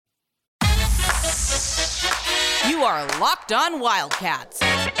are Locked On Wildcats,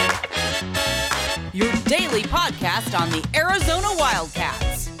 your daily podcast on the Arizona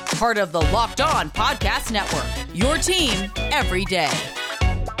Wildcats, part of the Locked On Podcast Network, your team every day.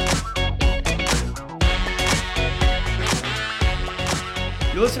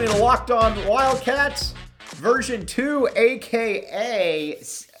 You're listening to Locked On Wildcats, version 2, a.k.a.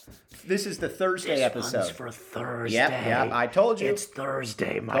 This is the Thursday episode. One's for Thursday. Yep, I told you. It's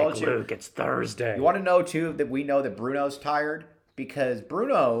Thursday, Mike Luke. It's Thursday. You want to know, too, that we know that Bruno's tired? Because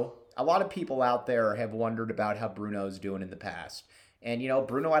Bruno, a lot of people out there have wondered about how Bruno's doing in the past. And,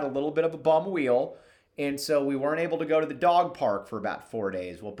 Bruno had a little bit of a bum wheel, and so we weren't able to go to the dog park for about 4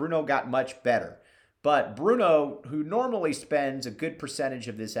 days. Well, Bruno got much better. But Bruno, who normally spends a good percentage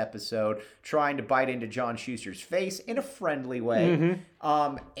of this episode trying to bite into John Schuster's face in a friendly way,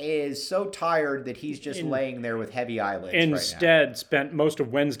 is so tired that he's just laying there with heavy eyelids Instead, spent most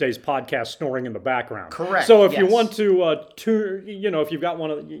of Wednesday's podcast snoring in the background. Correct. So if you want to, if you've got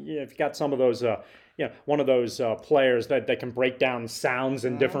if you got some of those, one of those players that can break down sounds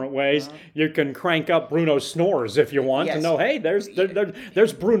in different ways, you can crank up Bruno's snores if you want to know, hey,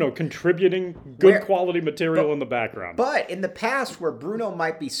 there's Bruno contributing good quality material in the background. But in the past, where Bruno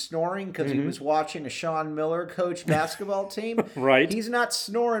might be snoring because he was watching a Sean Miller coach basketball team, right? He's not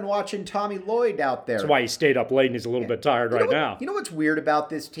snoring watching Tommy Lloyd out there. That's why he stayed up late and he's a little bit tired now. You know what's weird about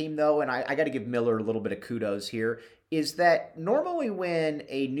this team, though, and I got to give Miller a little bit of kudos here, is that normally when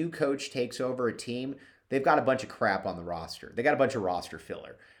a new coach takes over a team, they've got a bunch of crap on the roster. They got a bunch of roster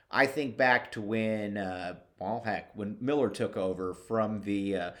filler. I think back to when, when Miller took over from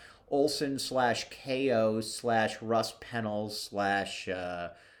the Olsen /KO /Russ Pennell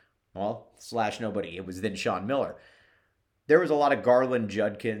 / nobody. It was then Sean Miller. There was a lot of Garland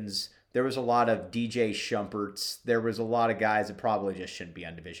Judkins. There was a lot of DJ Shumperts. There was a lot of guys that probably just shouldn't be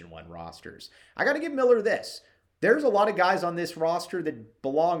on Division I rosters. I got to give Miller this. There's a lot of guys on this roster that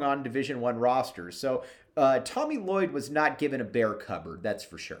belong on Division I rosters. So Tommy Lloyd was not given a bare cupboard, that's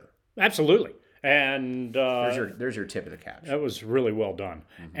for sure. Absolutely. And there's your tip of the cap. That was really well done.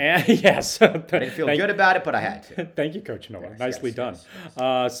 And yes, I didn't feel good about it, but I had to. Thank you, Coach Noah. Nicely done.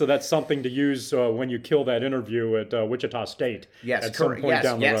 Yes. So that's something to use when you kill that interview at Wichita State. Yes, at some point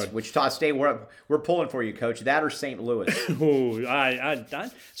down the road. Wichita State. We're pulling for you, Coach. That or St. Louis. Ooh,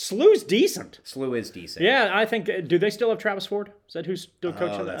 SLU's decent. SLU is decent. Yeah, I think. Do they still have Travis Ford? Is that who's still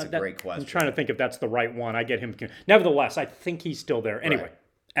coaching? Oh, that's a great question. I'm trying to think if that's the right one. I get him. Nevertheless, I think he's still there. Anyway. Right.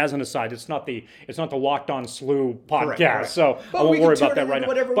 As an aside, it's not the Locked On SLU podcast, correct. So I won't worry about that right now.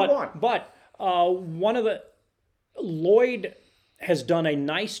 Whatever we want. But Lloyd has done a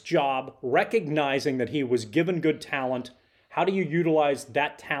nice job recognizing that he was given good talent. How do you utilize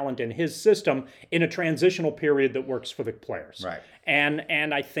that talent in his system in a transitional period that works for the players? Right.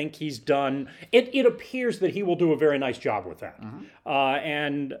 And I think he's done. It appears that he will do a very nice job with that.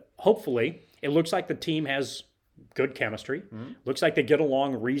 And hopefully, it looks like the team has good chemistry. Looks like they get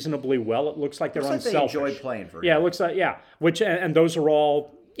along reasonably well. It looks like they're unselfish. They enjoy playing for him. Yeah, it looks like Which and those are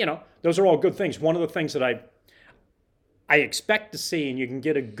all good things. One of the things that I expect to see, and you can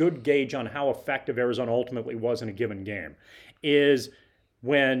get a good gauge on how effective Arizona ultimately was in a given game, is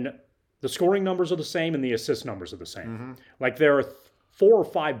when the scoring numbers are the same and the assist numbers are the same. Like there are 4 or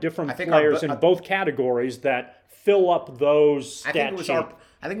 5 different players in both categories that fill up those stat sheets.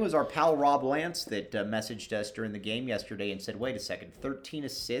 I think it was our pal Rob Lance that messaged us during the game yesterday and said, wait a second, 13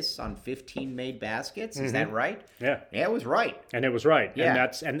 assists on 15 made baskets? Is that right? Yeah. Yeah, it was right. And it was right.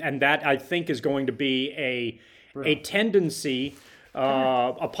 Yeah. And that, I think, is going to be a tendency,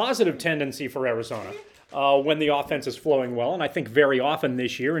 a positive tendency for Arizona when the offense is flowing well. And I think very often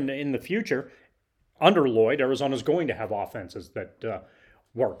this year and in the future, under Lloyd, Arizona is going to have offenses that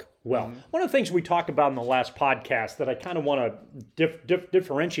work well. One of the things we talked about in the last podcast that I kind of want to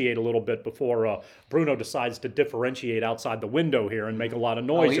differentiate a little bit before Bruno decides to differentiate outside the window here and make a lot of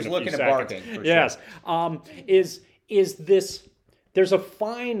noise. He's in a looking few at seconds. barking. Yes, is this? There's a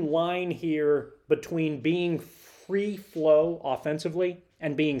fine line here between being free flow offensively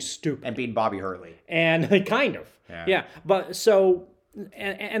and being stupid and being Bobby Hurley. And kind of, yeah. But so,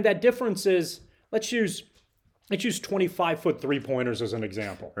 and that difference is let's use 25-foot three-pointers as an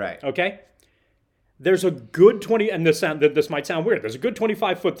example. Right. Okay? There's a good 20, and this might sound weird. There's a good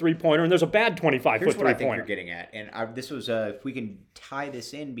 25-foot three-pointer, and there's a bad 25-foot three-pointer. Here's what I think you're getting at. And this was, if we can tie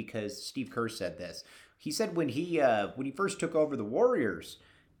this in, because Steve Kerr said this. He said when he first took over the Warriors,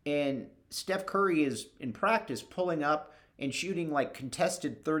 and Steph Curry is, in practice, pulling up and shooting, like,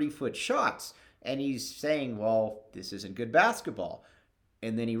 contested 30-foot shots. And he's saying, well, this isn't good basketball.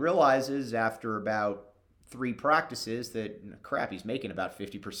 And then he realizes after about 3 practices that, crap, he's making about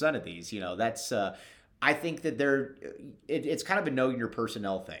 50% of these. That's I think that it's kind of a know your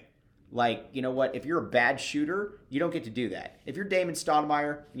personnel thing. Like, you know what? If you're a bad shooter, you don't get to do that. If you're Damon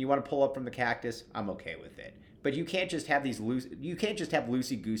Stoudemire and you want to pull up from the cactus, I'm okay with it. But you can't just have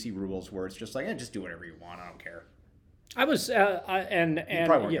loosey-goosey rules where it's just like, just do whatever you want. I don't care. I was, and you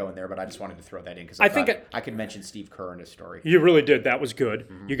probably weren't going there, but I just wanted to throw that in because I could mention Steve Kerr in his story. You really did. That was good.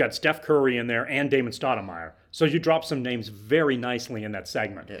 Mm-hmm. You got Steph Curry in there and Damon Stoudemire, so you dropped some names very nicely in that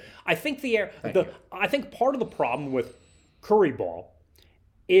segment. I think I think part of the problem with Curry ball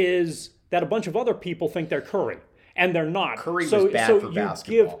is that a bunch of other people think they're Curry, and they're not. Curry was bad for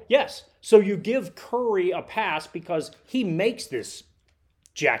basketball. So you give Curry a pass because he makes this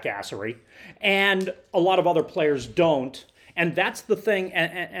jackassery, and a lot of other players don't. And that's the thing,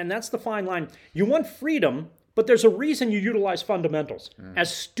 and that's the fine line. You want freedom, but there's a reason you utilize fundamentals.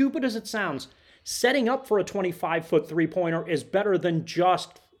 As stupid as it sounds, setting up for a 25-foot three-pointer is better than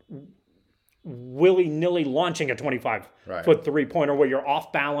just willy-nilly launching a 25-foot three-pointer where you're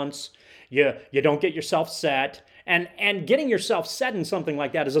off balance, you don't get yourself set. And getting yourself set in something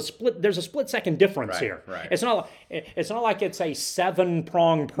like that is there's a split-second difference here. Right. It's not like it's a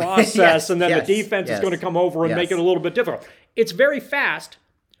 7-pronged process and then the defense is going to come over and make it a little bit difficult. It's very fast,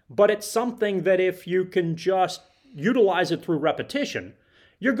 but it's something that if you can just utilize it through repetition,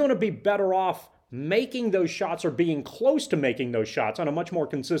 you're going to be better off making those shots or being close to making those shots on a much more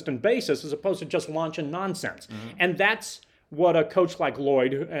consistent basis as opposed to just launching nonsense. Mm-hmm. And that's what a coach like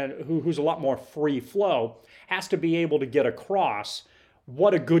Lloyd, who's a lot more free flow, has to be able to get across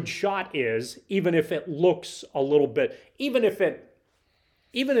what a good shot is, even if it looks a little bit, even if it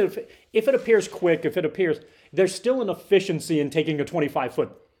appears quick, there's still an efficiency in taking a 25-foot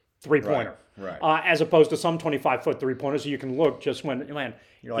three-pointer. Right. As opposed to some 25-foot three-pointers, you can look just when, man,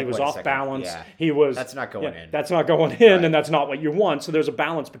 he was off balance. Yeah. That's not going in. That's not going in, and that's not what you want. So there's a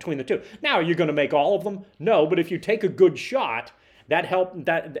balance between the two. Now, are you going to make all of them? No, but if you take a good shot,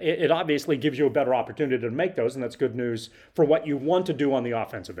 it obviously gives you a better opportunity to make those, and that's good news for what you want to do on the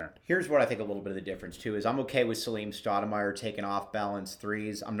offensive end. Here's what I think a little bit of the difference, too, is I'm okay with Salim Stoudemire taking off-balance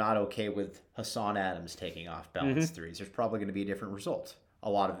threes. I'm not okay with Hassan Adams taking off-balance threes. There's probably going to be a different result a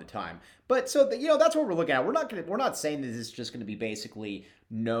lot of the time. But so that's what we're looking at. We're not saying that this is just going to be basically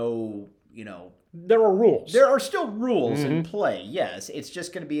no, there are rules. There are still rules in play. Yes, it's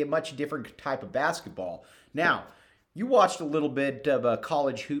just going to be a much different type of basketball. Now, you watched a little bit of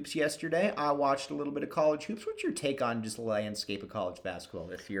college hoops yesterday. I watched a little bit of college hoops. What's your take on just the landscape of college basketball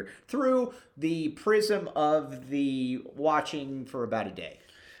this year through the prism of the watching for about a day?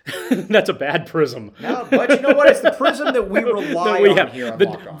 That's a bad prism. No, but you know what? It's the prism that we rely on here on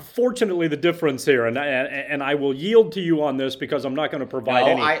Locked On. Fortunately, the difference here, and I will yield to you on this because I'm not going to provide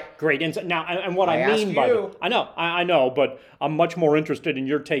any great insight. Now, and what I mean by I know, but I'm much more interested in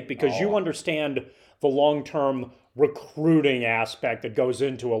your take because you understand the long-term recruiting aspect that goes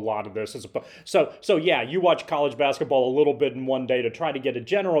into a lot of this. So yeah, you watch college basketball a little bit in one day to try to get a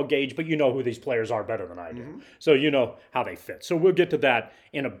general gauge, but you know who these players are better than I do. So you know how they fit. So we'll get to that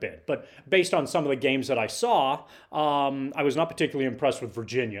in a bit. But based on some of the games that I saw, I was not particularly impressed with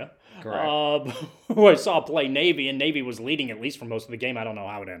Virginia. Correct. Who I saw play Navy, and Navy was leading at least for most of the game. I don't know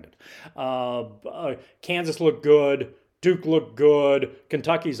how it ended. Kansas looked good. Duke looked good.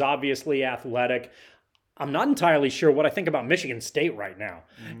 Kentucky's obviously athletic. I'm not entirely sure what I think about Michigan State right now.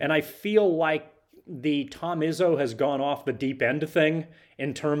 And I feel like the Tom Izzo has gone off the deep end thing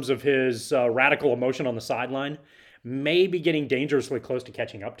in terms of his radical emotion on the sideline, maybe getting dangerously close to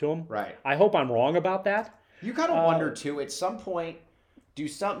catching up to him. Right. I hope I'm wrong about that. You kind of wonder, too, at some point,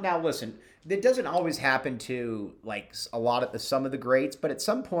 now listen, that doesn't always happen to like some of the greats, but at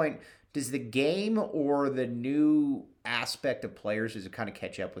some point, does the game or the new aspect of players, does it kind of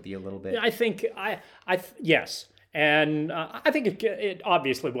catch up with you a little bit? I think, yes. And I think it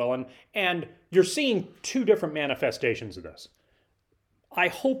obviously will. And you're seeing two different manifestations of this. I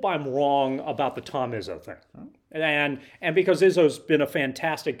hope I'm wrong about the Tom Izzo thing. And because Izzo's been a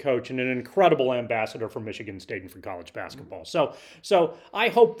fantastic coach and an incredible ambassador for Michigan State and for college basketball. So I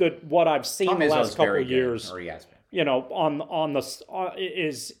hope that what I've seen the last couple of years,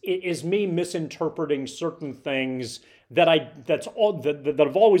 is me misinterpreting certain things that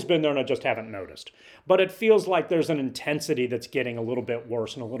have always been there and I just haven't noticed. But it feels like there's an intensity that's getting a little bit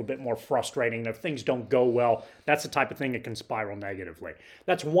worse and a little bit more frustrating. If things don't go well, that's the type of thing that can spiral negatively.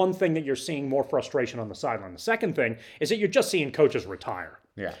 That's one thing that you're seeing more frustration on the sideline. The second thing is that you're just seeing coaches retire.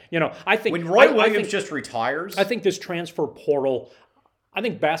 Yeah. I think when Roy Williams just retires, I think this transfer portal. I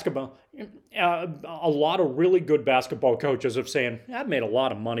think basketball, a lot of really good basketball coaches have saying, I've made a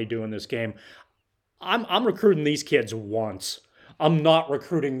lot of money doing this game. I'm recruiting these kids once. I'm not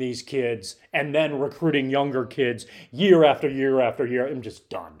recruiting these kids and then recruiting younger kids year after year after year. I'm just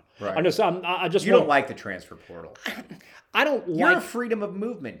done. Right. I just You don't like the transfer portal. I don't You're like a freedom of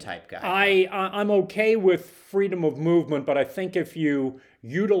movement type guy. I'm okay with freedom of movement, but I think if you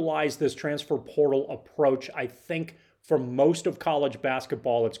utilize this transfer portal approach, I think for most of college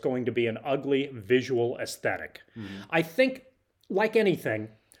basketball, it's going to be an ugly visual aesthetic. I think, like anything,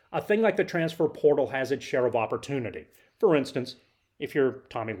 a thing like the transfer portal has its share of opportunity. For instance, if you're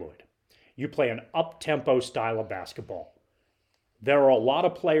Tommy Lloyd, you play an up-tempo style of basketball. There are a lot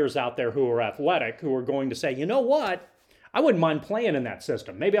of players out there who are athletic who are going to say, you know what? I wouldn't mind playing in that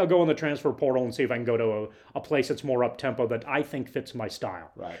system. Maybe I'll go in the transfer portal and see if I can go to a place that's more up-tempo that I think fits my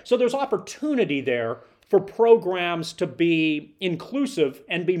style. Right. So there's opportunity there for programs to be inclusive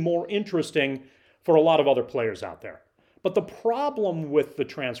and be more interesting for a lot of other players out there. But the problem with the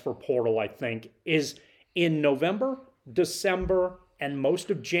transfer portal, I think, is in November, December, and most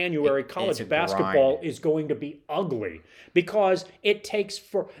of January, college basketball is going to be ugly because it takes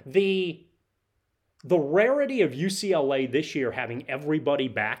for the rarity of UCLA this year having everybody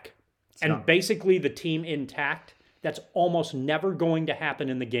back and basically the team intact. That's almost never going to happen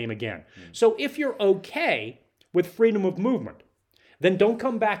in the game again. So if you're okay with freedom of movement, then don't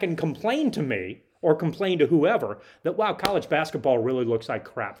come back and complain to me or complain to whoever that, wow, college basketball really looks like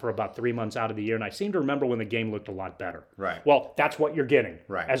crap for about 3 months out of the year. And I seem to remember when the game looked a lot better. Right. Well, that's what you're getting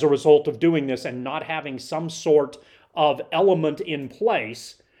as a result of doing this and not having some sort of element in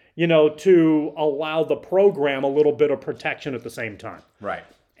place, to allow the program a little bit of protection at the same time. Right.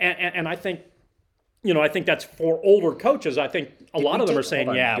 And I think, I think that's for older coaches. I think a lot of them are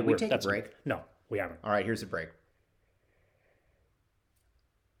saying, yeah. Did we take a break? No, we haven't. All right, here's a break.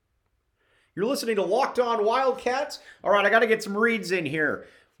 You're listening to Locked On Wildcats. All right, I got to get some reads in here.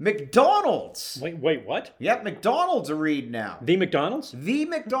 McDonald's. Wait, what? Yep, McDonald's a read now. The McDonald's? The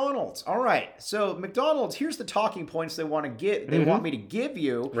McDonald's. All right. So McDonald's, here's the talking points they want to get. They want me to give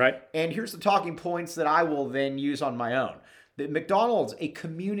you. Right. And here's the talking points that I will then use on my own. The McDonald's, a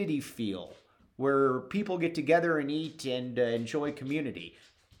community feel where people get together and eat and enjoy community,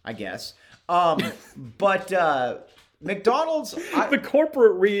 I guess. But McDonald's... the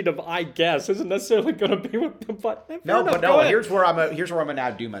corporate read of "I guess" isn't necessarily going to be what the... But here's where I'm going to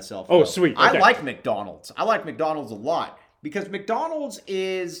outdo myself. Oh, sweet. Okay. I like McDonald's. I like McDonald's a lot because McDonald's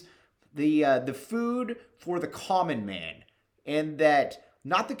is the food for the common man, and that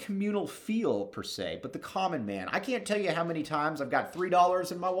not the communal feel per se, but the common man. I can't tell you how many times I've got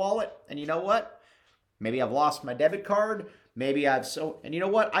 $3 in my wallet, and you know what? Maybe I've lost my debit card. And you know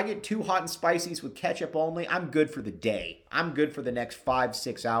what? I get 2 hot and spicies with ketchup only. I'm good for the day. I'm good for the next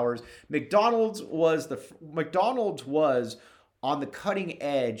 5-6 hours. McDonald's was on the cutting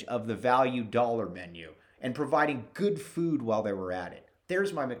edge of the value dollar menu and providing good food while they were at it.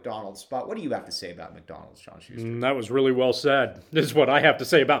 There's my McDonald's spot. What do you have to say about McDonald's, John Schuster? That was really well said. This is what I have to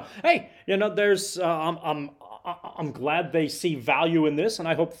say about, hey, there's, I'm glad they see value in this, and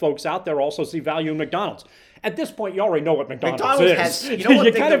I hope folks out there also see value in McDonald's. At this point, you already know what McDonald's is.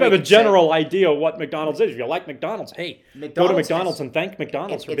 You kind of have a general idea of what McDonald's is. If you like McDonald's, hey, go to McDonald's and thank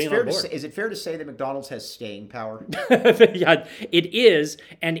McDonald's for being on board. Is it fair to say that McDonald's has staying power? Yeah, it is.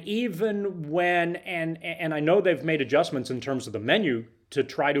 And even when, and I know they've made adjustments in terms of the menu to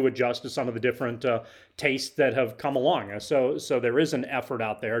try to adjust to some of the different tastes that have come along. So there is an effort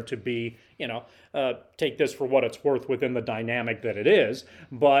out there to be, take this for what it's worth within the dynamic that it is.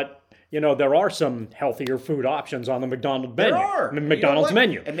 But there are some healthier food options on the McDonald's menu. There are. McDonald's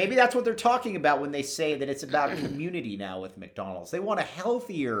menu. And maybe that's what they're talking about when they say that it's about community now with McDonald's. They want a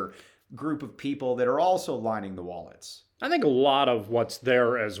healthier group of people that are also lining the wallets. I think a lot of what's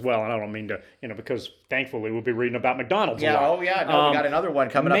there as well, and I don't mean to, because thankfully we'll be reading about McDonald's a lot. Oh yeah, no, we got another one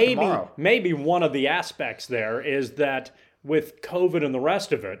coming up tomorrow. Maybe one of the aspects there is that with COVID and the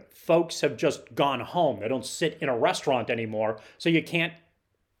rest of it, folks have just gone home. They don't sit in a restaurant anymore, so you can't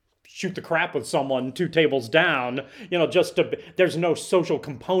shoot the crap with someone 2 tables down, there's no social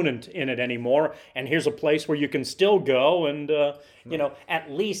component in it anymore. And here's a place where you can still go and, at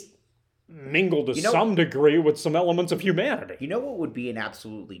least mingle to some degree with some elements of humanity. You know what would be an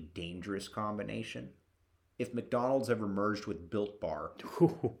absolutely dangerous combination? If McDonald's ever merged with Built Bar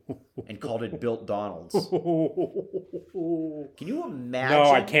and called it Built Donald's. Can you imagine?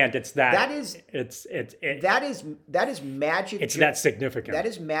 No, I can't. It's that. That is Magic. It's that significant. That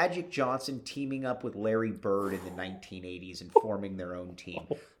is Magic Johnson teaming up with Larry Bird in the 1980s and forming their own team.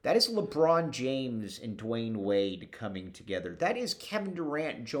 That is LeBron James and Dwayne Wade coming together. That is Kevin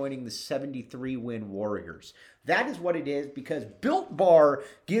Durant joining the 73-win Warriors. That is what it is, because Built Bar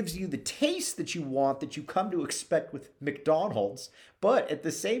gives you the taste that you want, that you come to expect with McDonald's, but at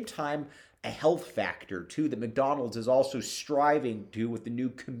the same time, a health factor too that McDonald's is also striving to with the new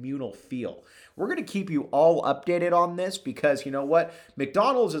communal feel. We're going to keep you all updated on this because you know what?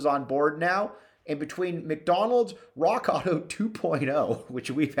 McDonald's is on board now. And between McDonald's, Rock Auto 2.0,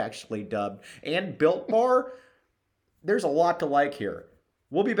 which we've actually dubbed, and Built Bar, there's a lot to like here.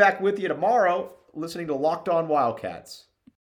 We'll be back with you tomorrow listening to Locked On Wildcats.